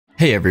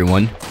Hey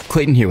everyone,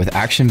 Clayton here with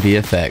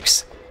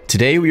ActionVFX.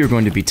 Today we are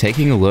going to be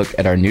taking a look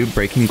at our new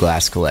breaking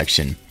glass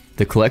collection.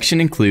 The collection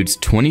includes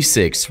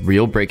 26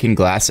 real breaking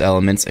glass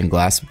elements and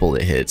glass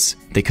bullet hits.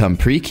 They come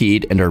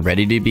pre-keyed and are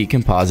ready to be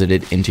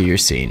composited into your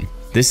scene.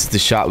 This is the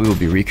shot we will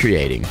be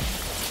recreating.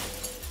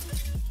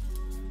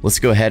 Let's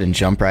go ahead and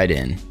jump right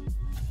in.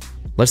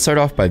 Let's start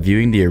off by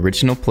viewing the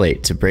original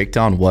plate to break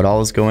down what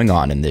all is going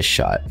on in this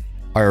shot.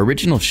 Our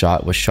original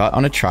shot was shot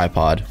on a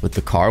tripod with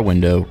the car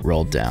window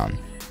rolled down.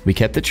 We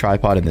kept the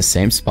tripod in the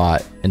same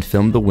spot and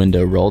filmed the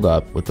window rolled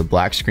up with the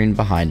black screen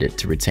behind it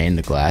to retain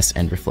the glass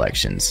and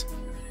reflections.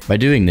 By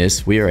doing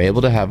this, we are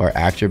able to have our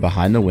actor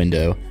behind the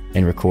window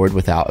and record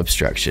without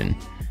obstruction.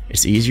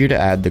 It's easier to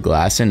add the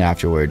glass in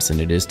afterwards than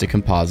it is to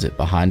composite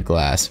behind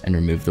glass and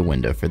remove the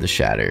window for the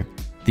shatter.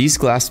 These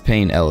glass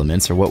pane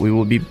elements are what we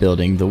will be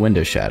building the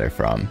window shatter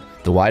from.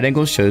 The wide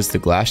angle shows the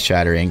glass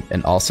shattering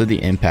and also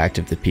the impact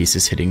of the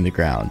pieces hitting the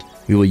ground.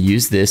 We will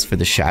use this for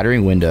the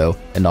shattering window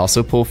and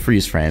also pull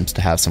freeze frames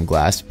to have some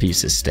glass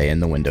pieces stay in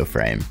the window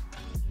frame.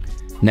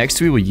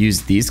 Next, we will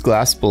use these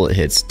glass bullet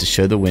hits to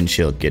show the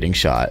windshield getting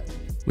shot.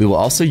 We will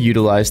also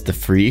utilize the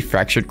free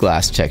fractured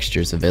glass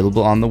textures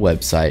available on the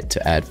website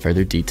to add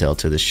further detail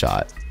to the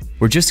shot.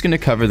 We're just going to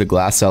cover the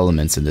glass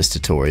elements in this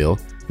tutorial,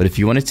 but if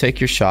you want to take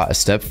your shot a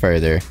step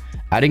further,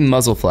 adding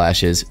muzzle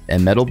flashes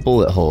and metal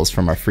bullet holes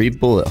from our free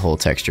bullet hole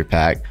texture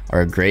pack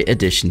are a great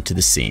addition to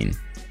the scene.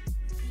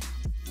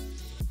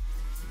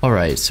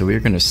 Alright, so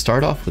we're going to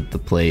start off with the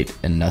plate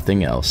and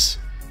nothing else.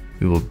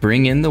 We will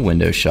bring in the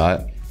window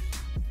shot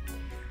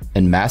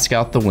and mask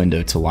out the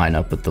window to line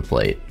up with the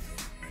plate.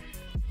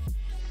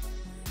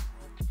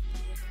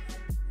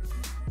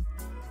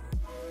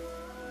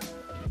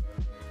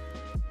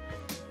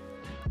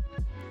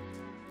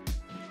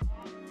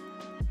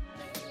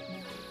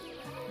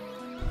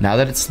 Now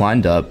that it's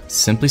lined up,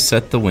 simply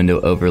set the window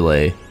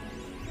overlay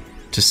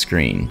to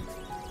screen.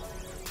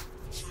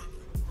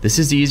 This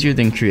is easier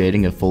than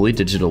creating a fully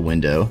digital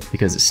window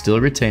because it still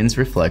retains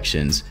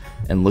reflections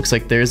and looks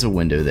like there is a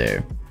window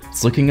there.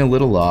 It's looking a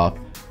little off,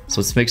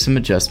 so let's make some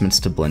adjustments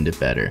to blend it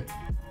better.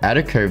 Add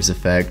a curves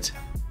effect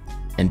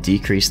and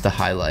decrease the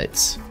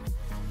highlights.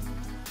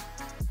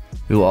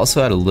 We will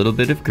also add a little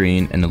bit of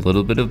green and a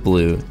little bit of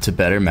blue to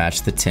better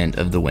match the tint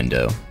of the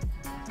window.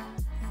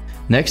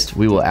 Next,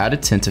 we will add a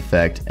tint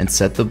effect and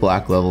set the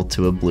black level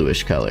to a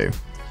bluish color.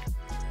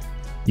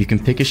 You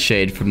can pick a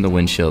shade from the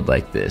windshield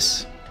like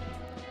this.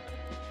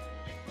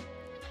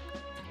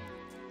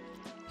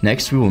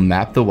 Next, we will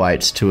map the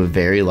whites to a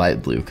very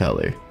light blue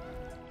color.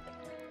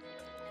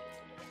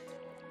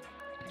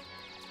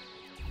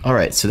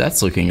 Alright, so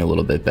that's looking a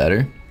little bit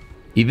better.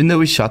 Even though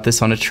we shot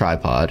this on a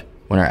tripod,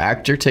 when our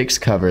actor takes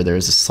cover, there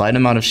is a slight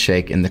amount of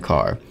shake in the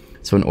car.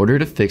 So in order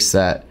to fix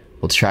that,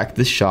 we'll track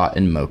this shot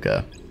in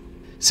Mocha.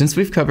 Since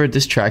we've covered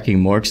this tracking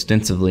more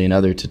extensively in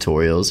other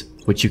tutorials,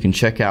 which you can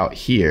check out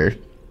here,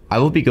 I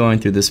will be going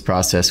through this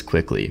process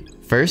quickly.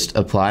 First,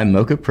 apply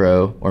Mocha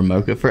Pro or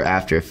Mocha for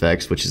After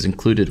Effects, which is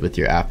included with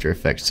your After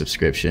Effects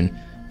subscription,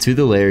 to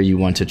the layer you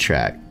want to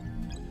track.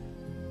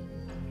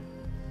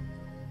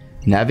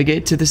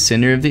 Navigate to the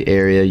center of the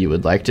area you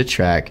would like to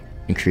track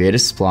and create a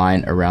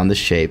spline around the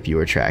shape you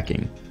are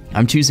tracking.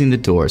 I'm choosing the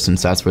door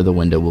since that's where the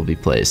window will be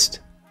placed.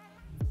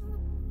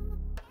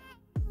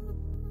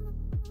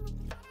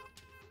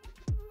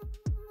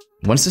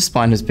 Once the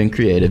spline has been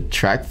created,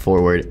 track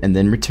forward and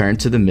then return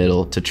to the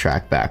middle to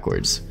track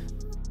backwards.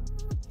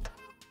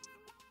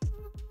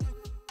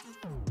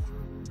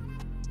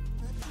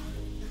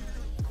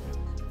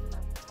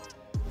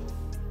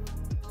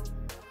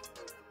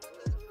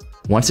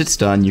 Once it's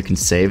done, you can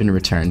save and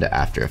return to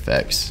After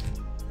Effects.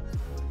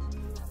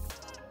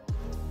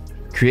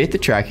 Create the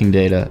tracking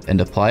data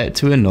and apply it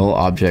to a null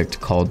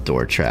object called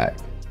door track.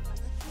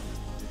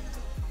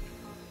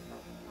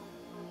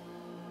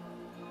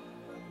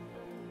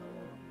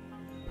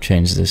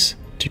 Change this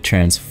to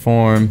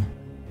transform,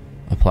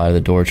 apply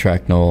the door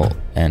track null,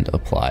 and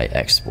apply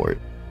export.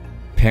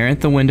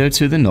 Parent the window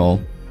to the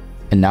null,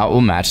 and now it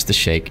will match the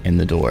shake in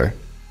the door.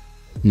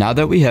 Now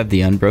that we have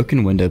the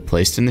unbroken window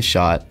placed in the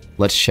shot,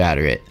 let's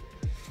shatter it.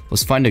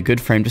 Let's find a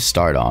good frame to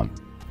start on.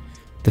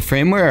 The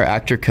frame where our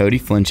actor Cody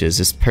flinches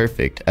is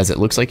perfect as it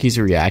looks like he's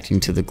reacting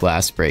to the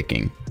glass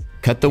breaking.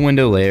 Cut the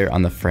window layer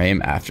on the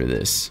frame after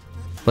this.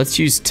 Let's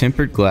use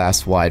tempered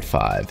glass wide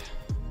 5.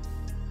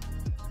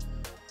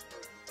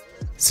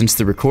 Since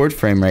the record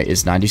frame rate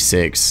is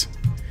 96,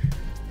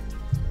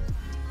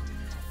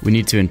 we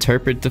need to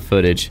interpret the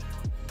footage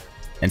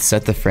and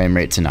set the frame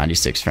rate to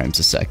 96 frames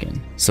a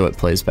second, so it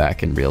plays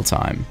back in real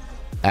time.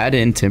 Add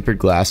in tempered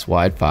glass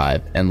wide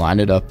 5 and line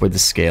it up where the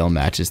scale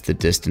matches the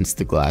distance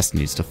the glass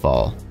needs to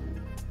fall.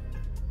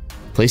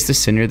 Place the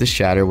center of the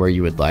shatter where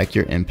you would like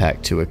your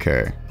impact to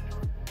occur.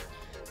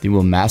 Then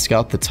we'll mask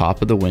out the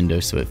top of the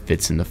window so it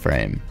fits in the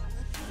frame.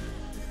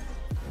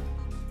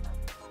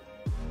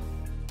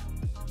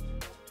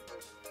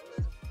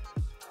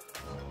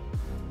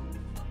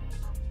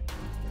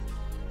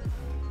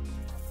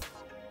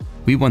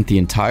 We want the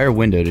entire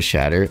window to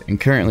shatter, and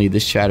currently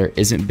this shatter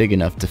isn't big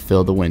enough to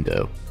fill the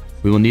window.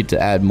 We will need to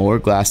add more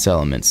glass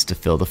elements to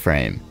fill the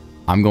frame.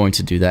 I'm going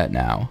to do that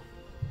now.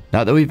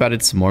 Now that we've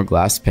added some more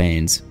glass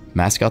panes,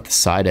 mask out the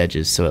side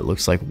edges so it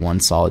looks like one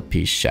solid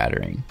piece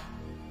shattering.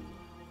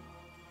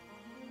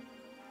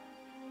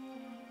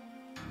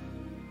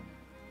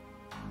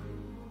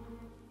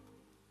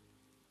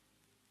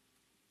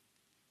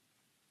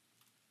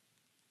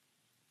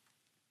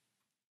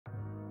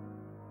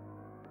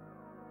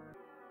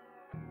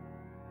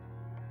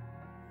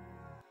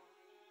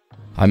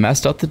 I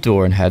masked out the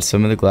door and had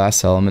some of the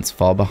glass elements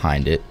fall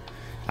behind it.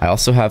 I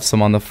also have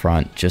some on the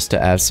front just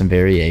to add some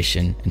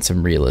variation and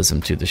some realism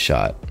to the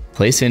shot.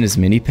 Place in as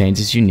many panes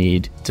as you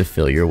need to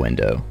fill your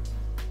window.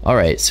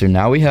 Alright, so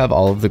now we have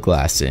all of the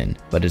glass in,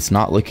 but it's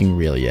not looking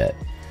real yet.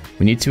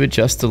 We need to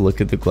adjust the look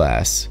of the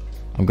glass.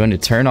 I'm going to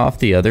turn off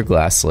the other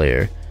glass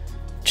layer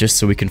just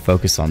so we can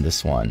focus on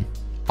this one.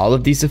 All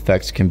of these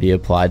effects can be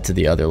applied to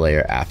the other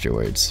layer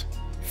afterwards.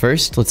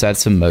 First, let's add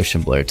some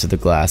motion blur to the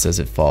glass as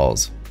it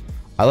falls.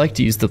 I like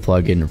to use the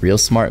plugin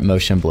RealSmart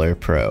Motion Blur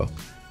Pro,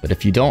 but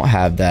if you don't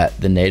have that,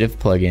 the native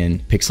plugin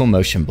Pixel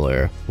Motion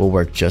Blur will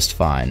work just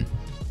fine.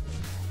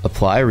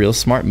 Apply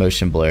RealSmart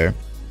Motion Blur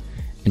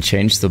and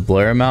change the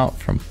blur amount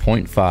from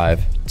 0.5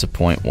 to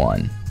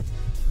 0.1.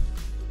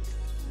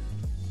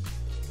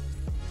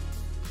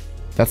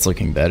 That's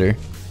looking better.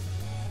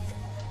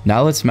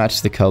 Now let's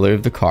match the color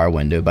of the car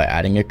window by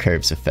adding a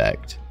curves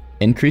effect.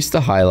 Increase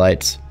the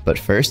highlights, but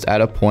first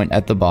add a point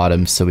at the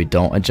bottom so we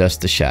don't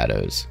adjust the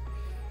shadows.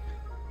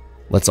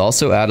 Let's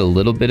also add a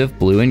little bit of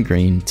blue and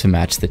green to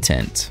match the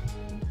tint.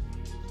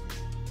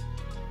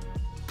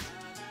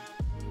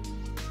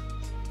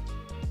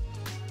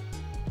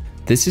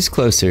 This is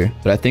closer,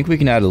 but I think we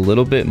can add a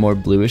little bit more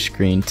bluish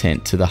green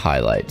tint to the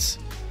highlights.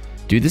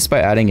 Do this by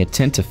adding a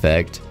tint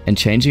effect and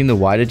changing the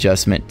white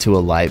adjustment to a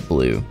light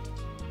blue.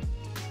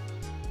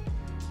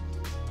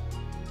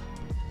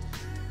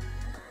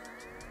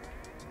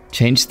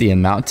 Change the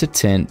amount to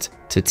tint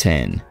to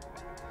 10.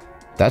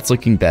 That's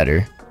looking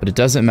better, but it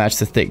doesn't match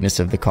the thickness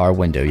of the car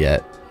window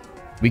yet.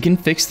 We can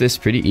fix this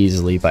pretty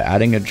easily by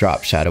adding a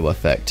drop shadow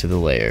effect to the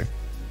layer.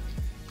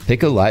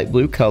 Pick a light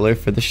blue color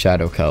for the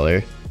shadow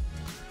color,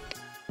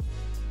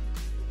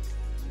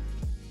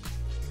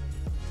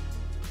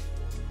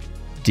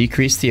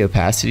 decrease the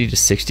opacity to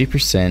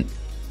 60%,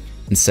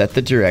 and set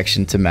the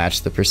direction to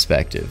match the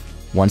perspective,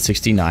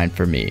 169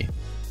 for me.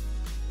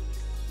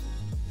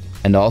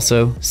 And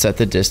also set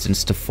the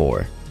distance to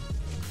 4.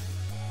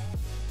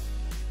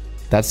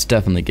 That's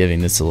definitely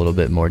giving this a little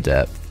bit more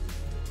depth.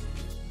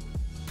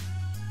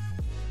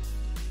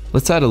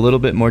 Let's add a little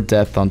bit more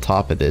depth on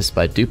top of this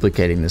by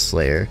duplicating this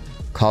layer,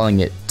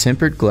 calling it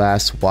Tempered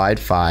Glass Wide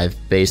 5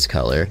 Base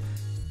Color,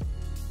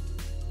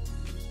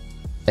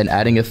 and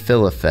adding a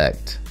fill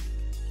effect.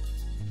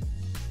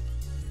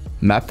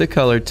 Map the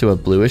color to a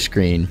bluish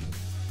green,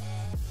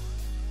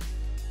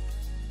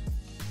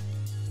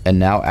 and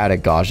now add a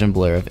Gaussian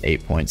blur of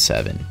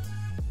 8.7.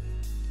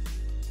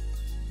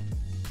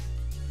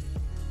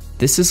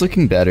 This is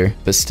looking better,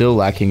 but still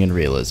lacking in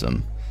realism.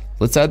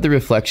 Let's add the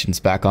reflections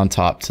back on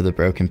top to the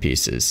broken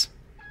pieces.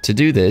 To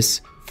do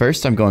this,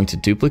 first I'm going to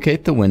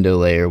duplicate the window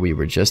layer we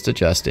were just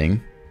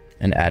adjusting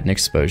and add an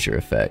exposure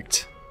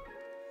effect.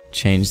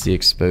 Change the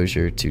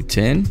exposure to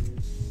 10,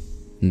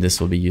 and this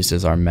will be used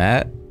as our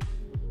matte.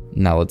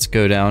 Now let's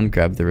go down,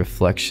 grab the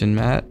reflection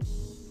matte,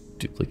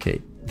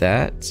 duplicate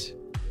that,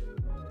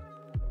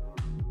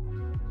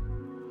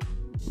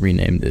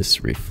 rename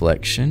this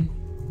reflection,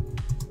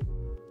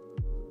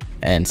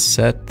 and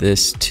set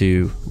this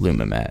to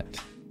LumaMatte.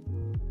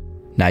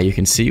 Now you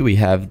can see we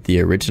have the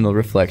original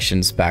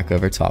reflections back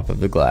over top of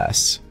the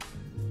glass.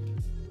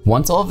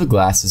 Once all of the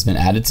glass has been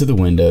added to the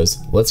windows,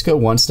 let's go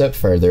one step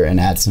further and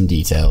add some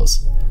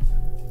details.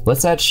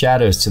 Let's add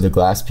shadows to the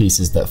glass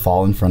pieces that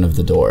fall in front of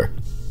the door.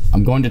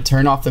 I'm going to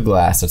turn off the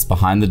glass that's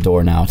behind the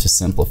door now to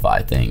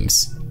simplify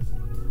things.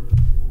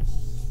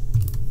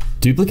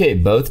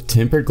 Duplicate both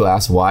Tempered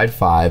Glass Wide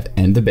 5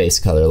 and the base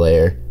color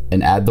layer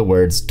and add the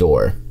words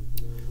door.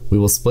 We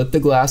will split the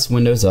glass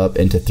windows up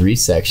into 3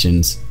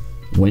 sections: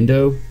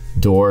 window,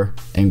 door,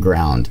 and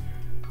ground,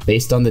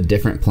 based on the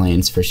different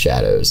planes for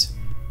shadows.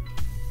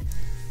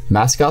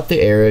 Mask out the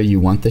area you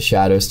want the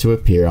shadows to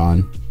appear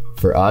on.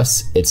 For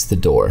us, it's the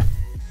door.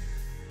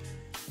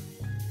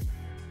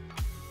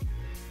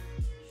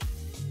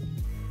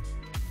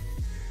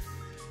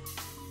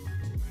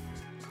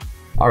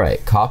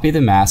 Alright, copy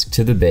the mask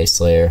to the base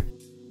layer.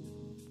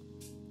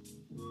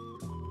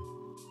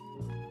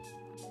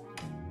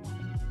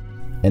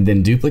 And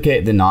then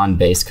duplicate the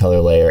non-base color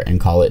layer and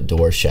call it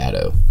door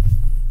shadow.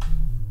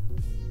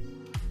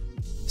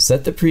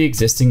 Set the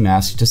pre-existing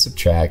mask to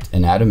subtract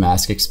and add a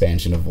mask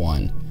expansion of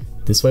 1.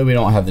 This way we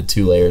don't have the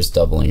 2 layers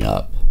doubling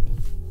up.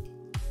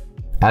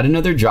 Add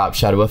another drop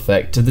shadow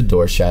effect to the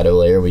door shadow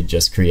layer we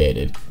just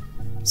created.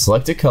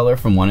 Select a color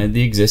from one of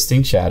the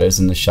existing shadows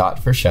in the shot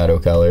for shadow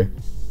color.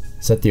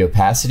 Set the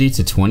opacity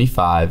to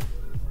 25,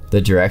 the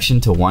direction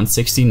to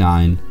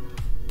 169,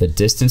 the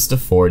distance to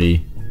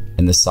 40,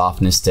 and the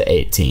softness to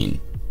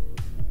 18.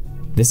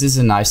 This is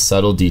a nice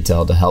subtle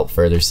detail to help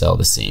further sell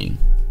the scene.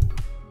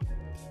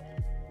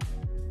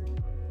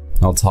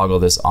 I'll toggle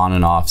this on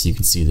and off so you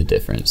can see the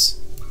difference.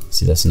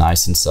 See, that's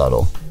nice and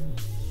subtle.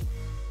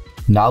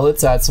 Now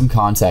let's add some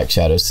contact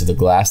shadows to the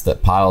glass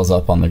that piles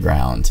up on the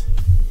ground.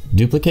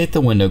 Duplicate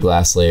the window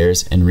glass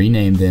layers and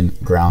rename them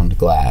ground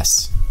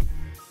glass.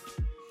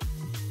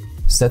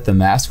 Set the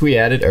mask we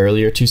added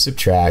earlier to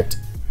subtract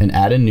and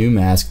add a new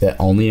mask that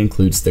only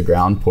includes the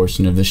ground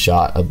portion of the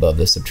shot above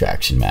the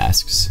subtraction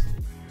masks.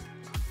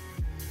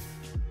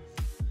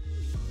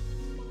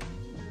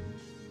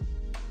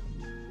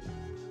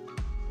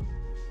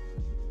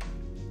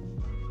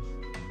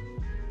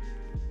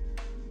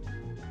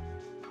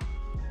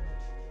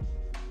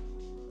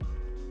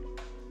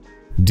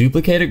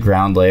 Duplicate a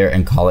ground layer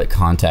and call it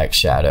contact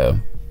shadow.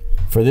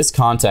 For this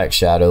contact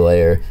shadow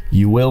layer,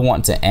 you will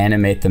want to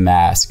animate the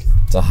mask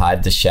to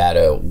hide the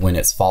shadow when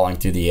it's falling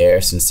through the air,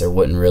 since there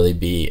wouldn't really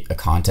be a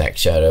contact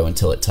shadow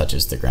until it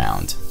touches the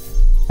ground.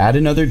 Add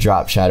another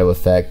drop shadow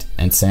effect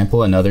and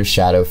sample another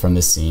shadow from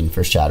the scene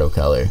for shadow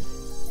color.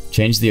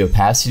 Change the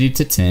opacity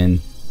to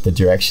 10, the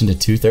direction to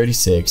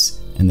 236,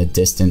 and the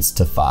distance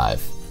to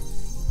 5.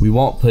 We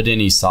won't put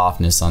any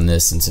softness on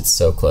this since it's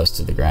so close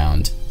to the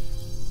ground.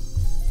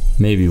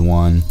 Maybe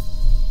 1.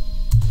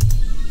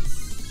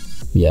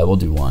 Yeah, we'll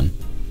do 1.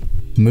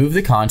 Move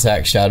the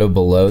contact shadow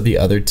below the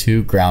other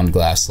 2 ground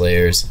glass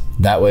layers,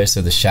 that way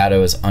so the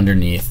shadow is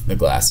underneath the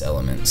glass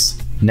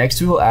elements.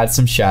 Next we will add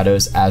some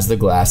shadows as the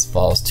glass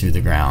falls to the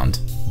ground.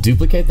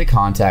 Duplicate the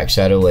contact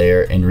shadow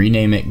layer and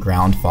rename it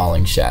ground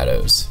falling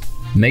shadows.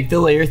 Make the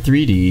layer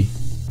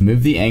 3D,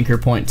 move the anchor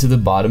point to the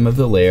bottom of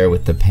the layer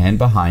with the pan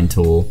behind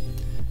tool,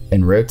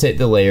 and rotate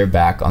the layer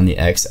back on the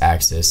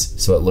x-axis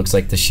so it looks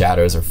like the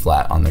shadows are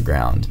flat on the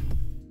ground.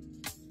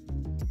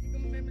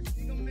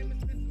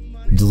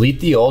 Delete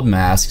the old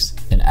masks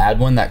and add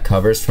one that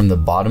covers from the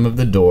bottom of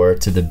the door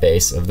to the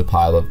base of the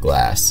pile of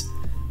glass.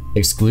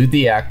 Exclude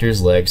the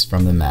actor's legs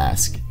from the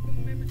mask.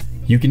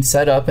 You can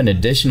set up an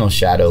additional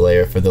shadow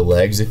layer for the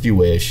legs if you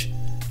wish,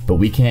 but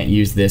we can't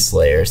use this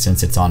layer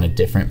since it's on a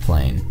different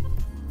plane.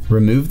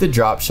 Remove the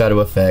drop shadow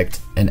effect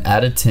and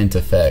add a tint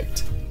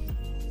effect.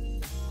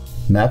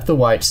 Map the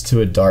whites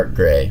to a dark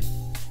gray.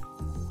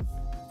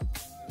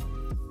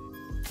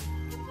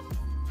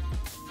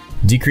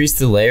 Decrease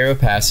the layer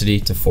opacity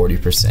to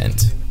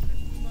 40%.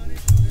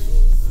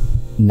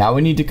 Now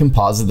we need to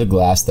composite the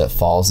glass that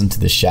falls into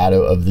the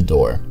shadow of the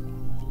door.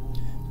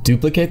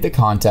 Duplicate the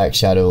contact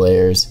shadow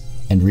layers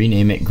and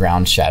rename it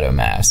ground shadow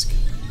mask.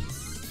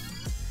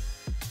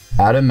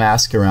 Add a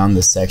mask around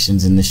the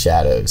sections in the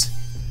shadows.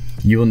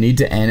 You will need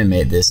to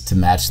animate this to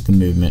match the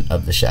movement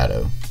of the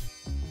shadow.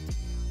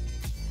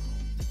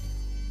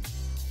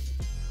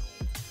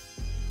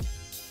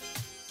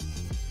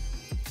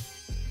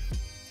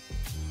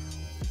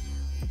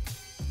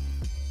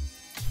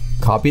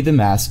 Copy the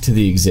mask to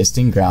the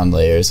existing ground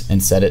layers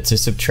and set it to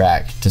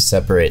subtract to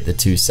separate the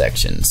 2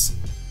 sections.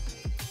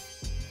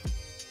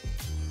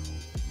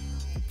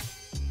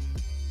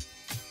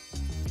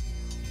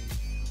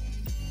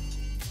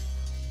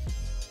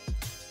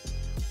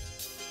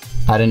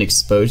 Add an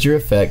exposure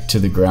effect to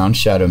the ground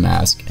shadow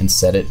mask and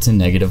set it to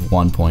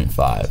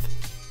 -1.5.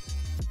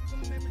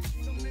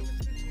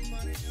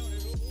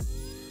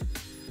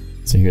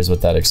 So here's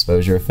what that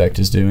exposure effect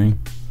is doing.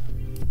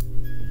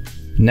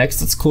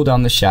 Next, let's cool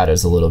down the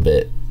shadows a little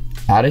bit.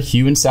 Add a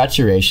hue and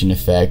saturation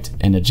effect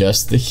and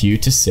adjust the hue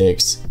to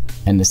 6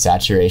 and the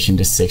saturation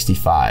to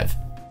 65.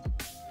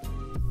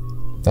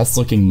 That's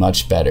looking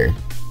much better.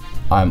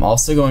 I'm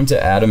also going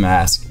to add a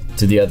mask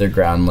to the other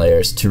ground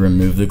layers to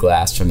remove the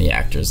glass from the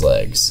actor's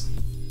legs.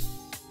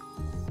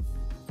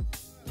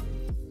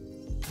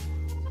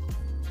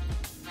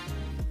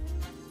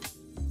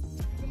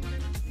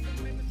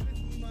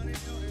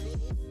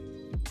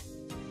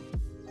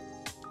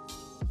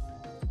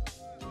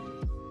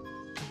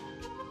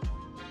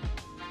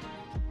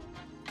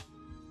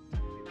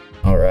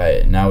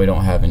 Alright, now we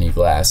don't have any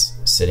glass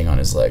sitting on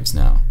his legs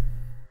now.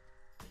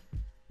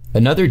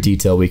 Another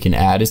detail we can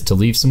add is to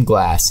leave some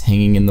glass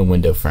hanging in the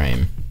window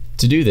frame.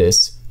 To do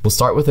this, we'll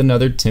start with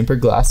another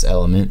tempered glass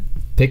element,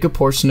 pick a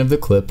portion of the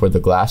clip where the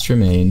glass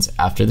remains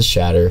after the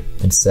shatter,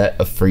 and set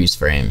a freeze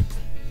frame.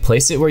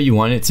 Place it where you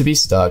want it to be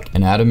stuck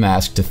and add a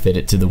mask to fit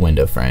it to the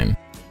window frame.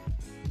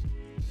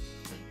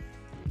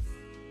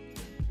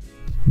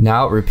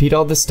 Now repeat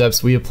all the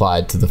steps we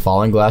applied to the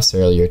falling glass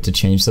earlier to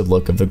change the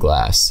look of the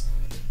glass.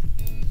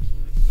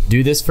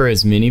 Do this for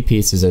as many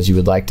pieces as you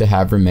would like to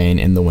have remain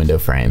in the window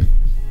frame.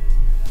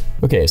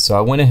 Okay, so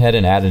I went ahead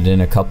and added in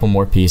a couple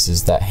more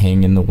pieces that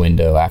hang in the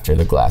window after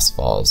the glass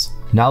falls.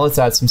 Now let's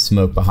add some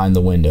smoke behind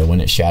the window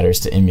when it shatters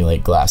to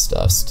emulate glass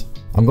dust.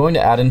 I'm going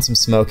to add in some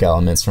smoke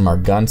elements from our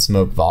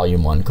Gunsmoke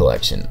Volume 1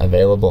 collection,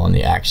 available on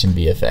the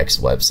ActionVFX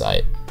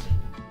website.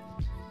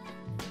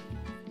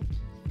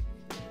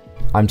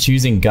 I'm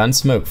choosing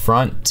Gunsmoke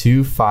Front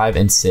 2, 5,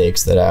 and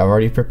 6 that I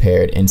already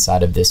prepared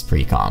inside of this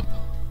pre-comp.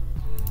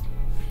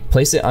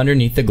 Place it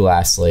underneath the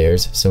glass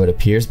layers so it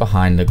appears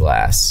behind the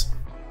glass.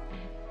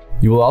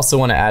 You will also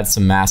want to add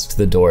some mask to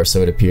the door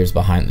so it appears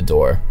behind the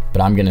door,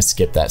 but I'm going to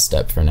skip that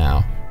step for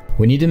now.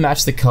 We need to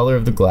match the color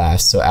of the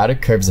glass, so add a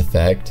curves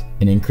effect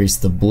and increase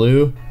the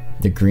blue,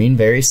 the green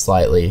very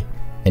slightly,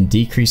 and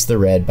decrease the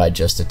red by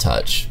just a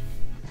touch.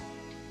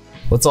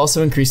 Let's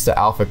also increase the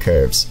alpha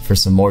curves for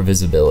some more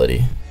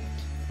visibility.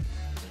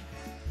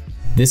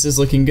 This is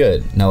looking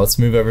good. Now let's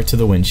move over to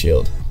the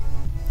windshield.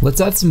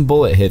 Let's add some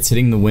bullet hits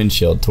hitting the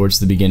windshield towards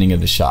the beginning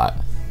of the shot.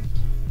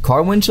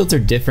 Car windshields are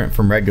different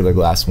from regular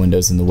glass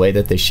windows in the way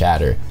that they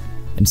shatter.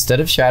 Instead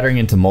of shattering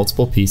into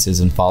multiple pieces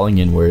and falling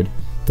inward,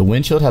 the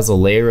windshield has a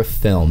layer of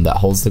film that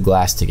holds the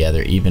glass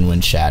together even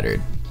when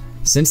shattered.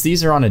 Since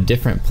these are on a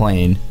different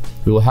plane,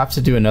 we will have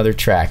to do another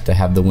track to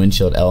have the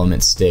windshield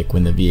elements stick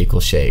when the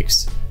vehicle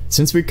shakes.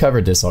 Since we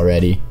covered this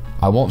already,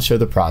 I won't show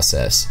the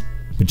process,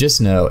 but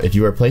just know if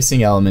you are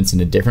placing elements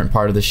in a different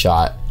part of the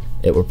shot,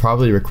 it will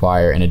probably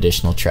require an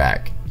additional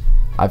track.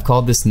 I've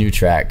called this new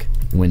track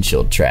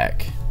windshield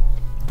track.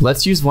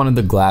 Let's use one of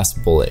the glass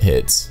bullet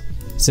hits.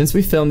 Since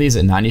we filmed these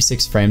at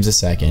 96 frames a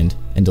second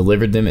and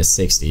delivered them at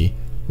 60,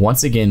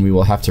 once again we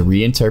will have to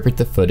reinterpret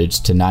the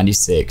footage to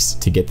 96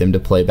 to get them to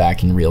play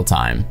back in real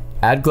time.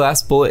 Add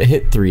glass bullet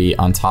hit 3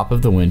 on top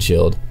of the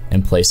windshield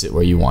and place it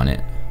where you want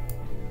it.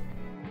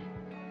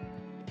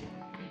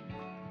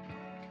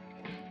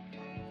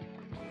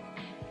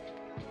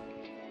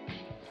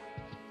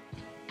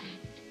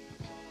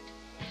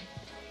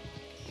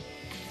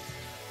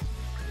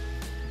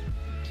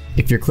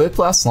 If your clip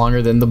lasts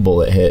longer than the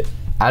bullet hit,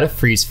 add a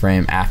freeze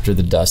frame after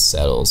the dust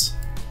settles.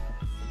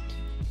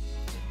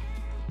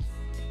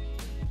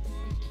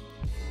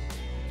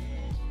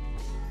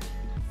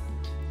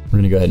 We're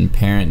going to go ahead and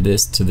parent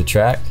this to the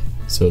track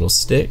so it'll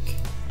stick.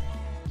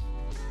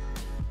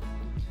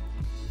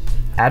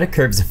 Add a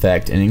curves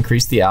effect and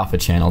increase the alpha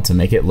channel to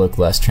make it look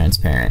less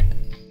transparent.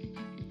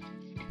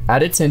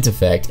 Add a tint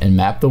effect and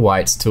map the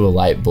whites to a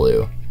light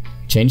blue.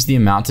 Change the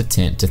amount of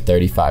tint to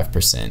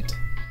 35%.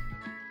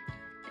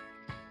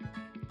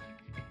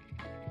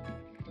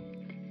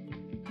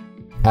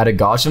 Add a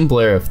Gaussian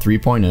blur of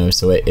 3.0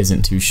 so it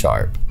isn't too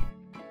sharp.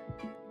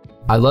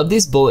 I love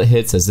these bullet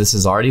hits as this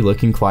is already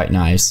looking quite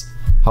nice,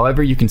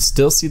 however you can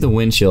still see the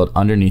windshield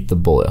underneath the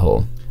bullet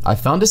hole. I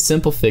found a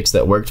simple fix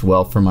that worked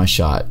well for my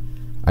shot.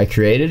 I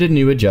created a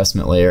new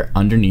adjustment layer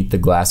underneath the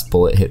glass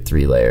bullet hit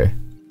 3 layer.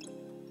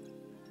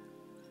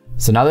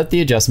 So now that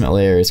the adjustment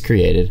layer is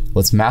created,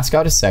 let's mask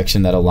out a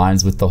section that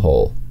aligns with the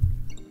hole.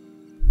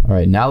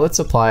 Alright, now let's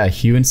apply a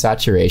hue and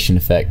saturation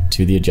effect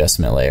to the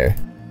adjustment layer.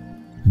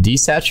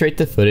 Desaturate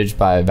the footage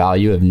by a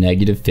value of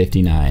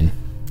 -59.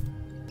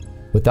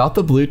 Without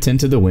the blue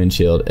tint of the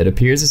windshield, it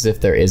appears as if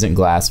there isn't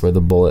glass where the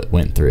bullet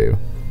went through.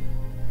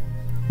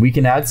 We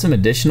can add some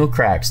additional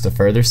cracks to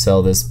further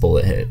sell this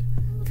bullet hit.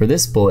 For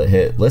this bullet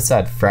hit, let's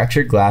add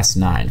Fractured Glass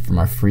 9 from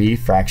our free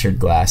Fractured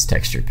Glass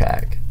texture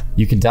pack.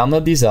 You can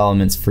download these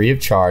elements free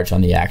of charge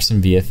on the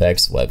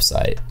ActionVFX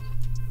website.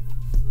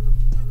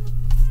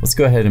 Let's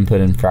go ahead and put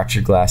in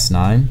Fractured Glass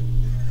 9.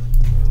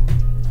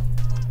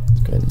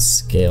 Go ahead and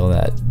scale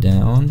that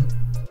down.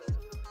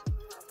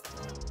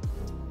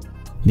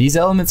 These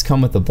elements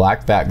come with a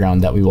black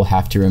background that we will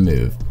have to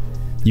remove.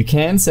 You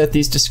can set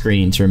these to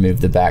screen to remove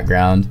the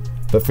background,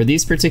 but for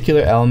these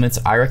particular elements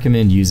I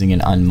recommend using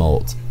an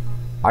unmolt.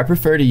 I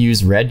prefer to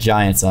use Red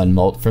Giant's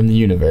unmolt from the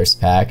Universe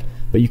pack,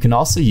 but you can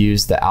also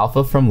use the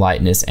Alpha from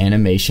Lightness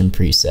animation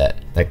preset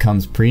that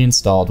comes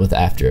pre-installed with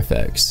After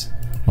Effects.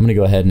 I'm going to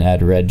go ahead and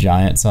add Red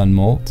Giant's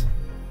unmolt.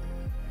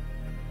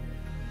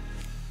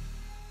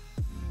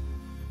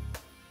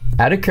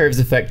 Add a curves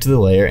effect to the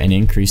layer and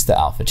increase the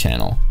alpha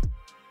channel.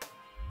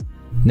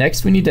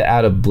 Next we need to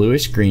add a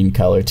bluish green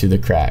color to the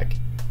crack.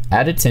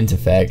 Add a tint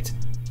effect,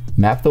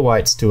 map the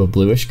whites to a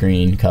bluish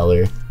green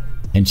color,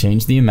 and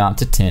change the amount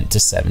to tint to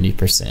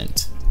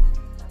 70%.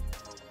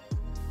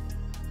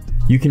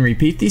 You can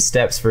repeat these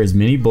steps for as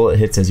many bullet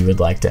hits as you would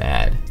like to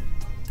add.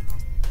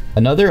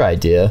 Another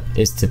idea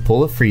is to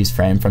pull a freeze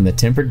frame from the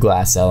tempered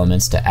glass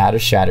elements to add a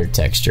shattered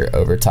texture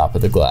over top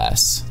of the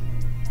glass.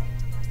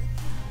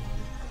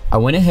 I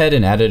went ahead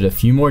and added a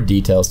few more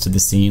details to the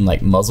scene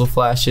like muzzle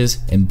flashes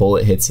and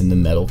bullet hits in the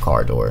metal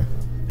car door.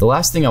 The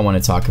last thing I want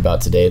to talk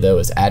about today though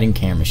is adding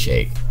camera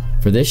shake.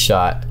 For this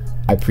shot,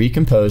 I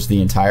pre-composed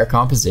the entire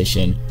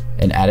composition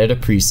and added a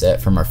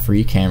preset from our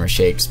free camera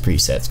shakes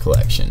presets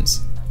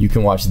collections. You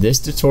can watch this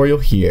tutorial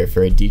here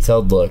for a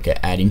detailed look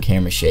at adding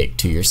camera shake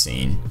to your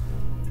scene.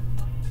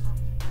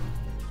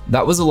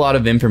 That was a lot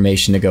of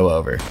information to go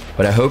over,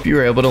 but I hope you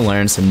were able to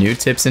learn some new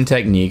tips and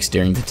techniques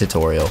during the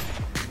tutorial.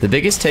 The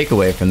biggest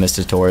takeaway from this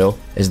tutorial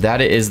is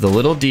that it is the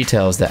little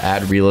details that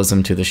add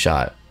realism to the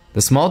shot.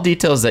 The small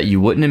details that you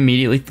wouldn't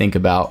immediately think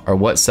about are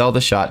what sell the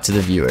shot to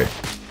the viewer.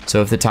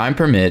 So if the time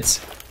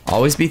permits,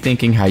 always be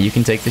thinking how you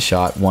can take the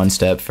shot one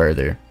step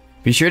further.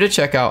 Be sure to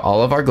check out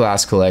all of our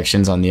glass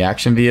collections on the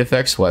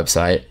ActionVFX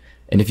website,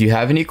 and if you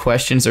have any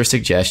questions or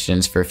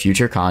suggestions for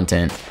future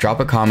content, drop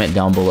a comment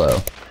down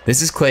below.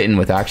 This is Clayton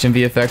with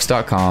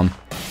ActionVFX.com.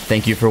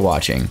 Thank you for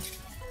watching.